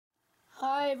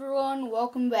Hi everyone,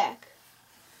 welcome back.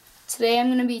 Today I'm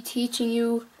going to be teaching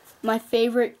you my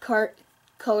favorite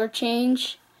color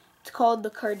change. It's called the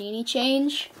Cardini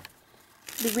change.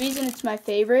 The reason it's my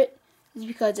favorite is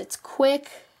because it's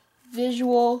quick,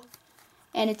 visual,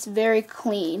 and it's very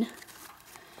clean.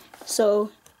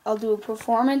 So I'll do a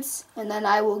performance and then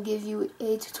I will give you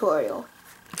a tutorial.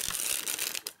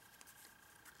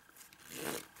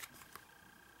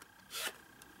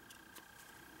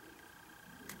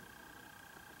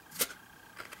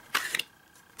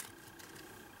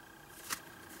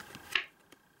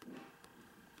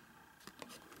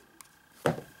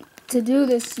 To do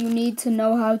this, you need to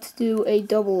know how to do a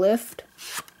double lift,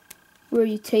 where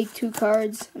you take two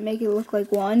cards and make it look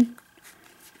like one.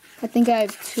 I think I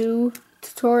have two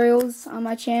tutorials on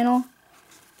my channel.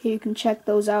 Here you can check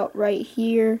those out right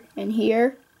here and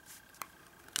here.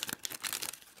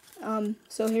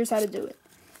 So here's how to do it.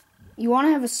 You want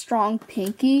to have a strong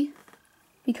pinky,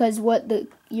 because what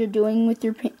you're doing with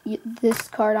this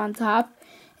card on top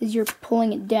is you're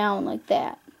pulling it down like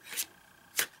that.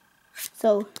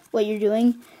 So what you're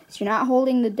doing is you're not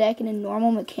holding the deck in a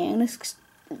normal mechanics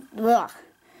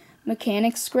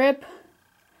grip.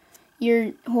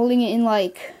 You're holding it in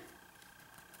like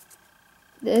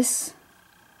this.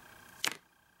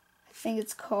 I think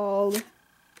it's called,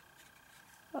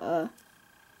 I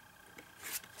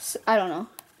don't know,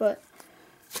 but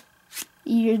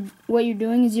what you're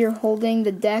doing is you're holding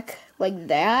the deck like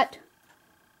that,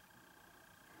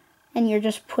 and you're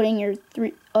just putting your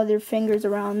three other fingers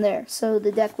around there, so the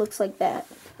deck looks like that.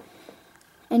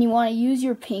 And you want to use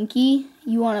your pinky.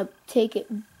 You want to take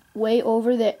it way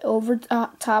over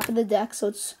top of the deck, so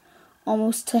it's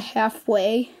almost to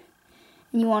halfway,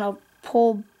 and you want to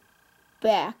pull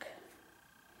back.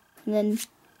 And then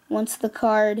once the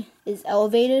card is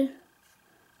elevated,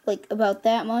 like about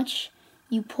that much,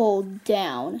 you pull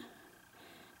down,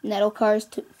 and that'll cause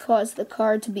the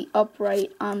card to be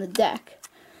upright on the deck.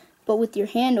 But with your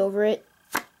hand over it,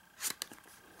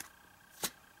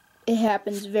 it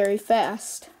happens very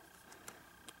fast.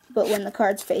 But when the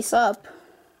cards face up,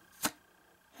 it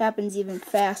happens even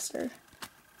faster.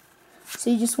 So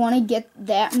you just want to get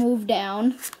that move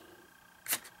down,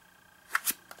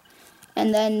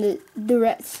 and then the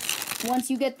rest.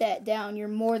 Once you get that down, you're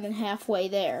more than halfway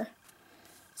there.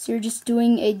 So you're just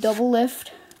doing a double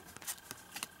lift.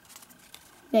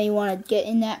 Now you want to get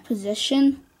in that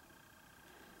position,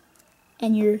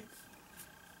 and you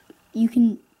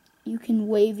can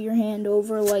wave your hand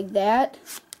over like that.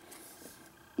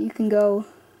 You can go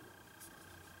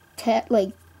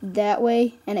like that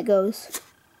way, and it goes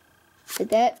like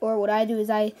that. Or what I do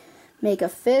is I make a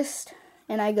fist,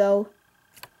 and I go,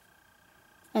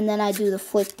 and then I do the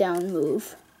flick down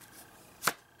move.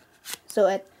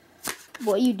 So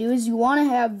what you do is you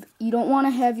don't want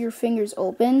to have your fingers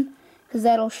open, because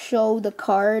that'll show the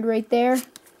card right there.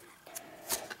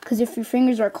 Because if your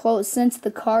fingers are closed, since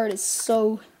the card is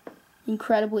so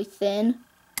incredibly thin,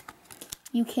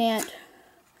 you can't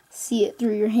see it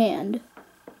through your hand.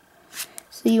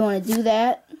 So you want to do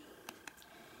that.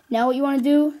 Now what you want to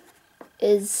do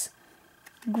is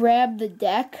grab the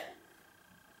deck,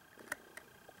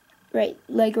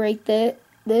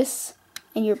 this,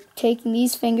 and you're taking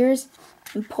these fingers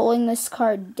and pulling this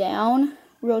card down,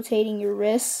 rotating your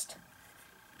wrist,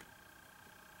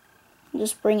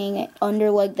 just bringing it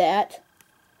under like that,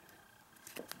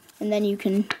 and then you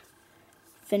can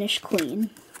finish clean.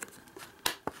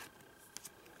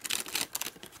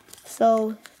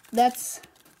 So that's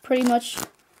pretty much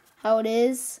how it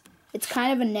is. It's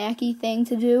kind of a knacky thing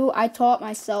to do. I taught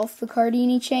myself the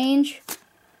Cardini change,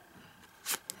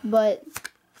 but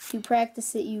if you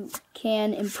practice it, you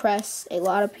can impress a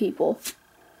lot of people.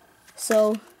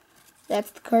 So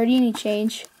that's the Cardini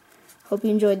change. Hope you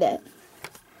enjoyed that.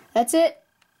 That's it.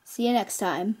 See you next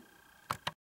time.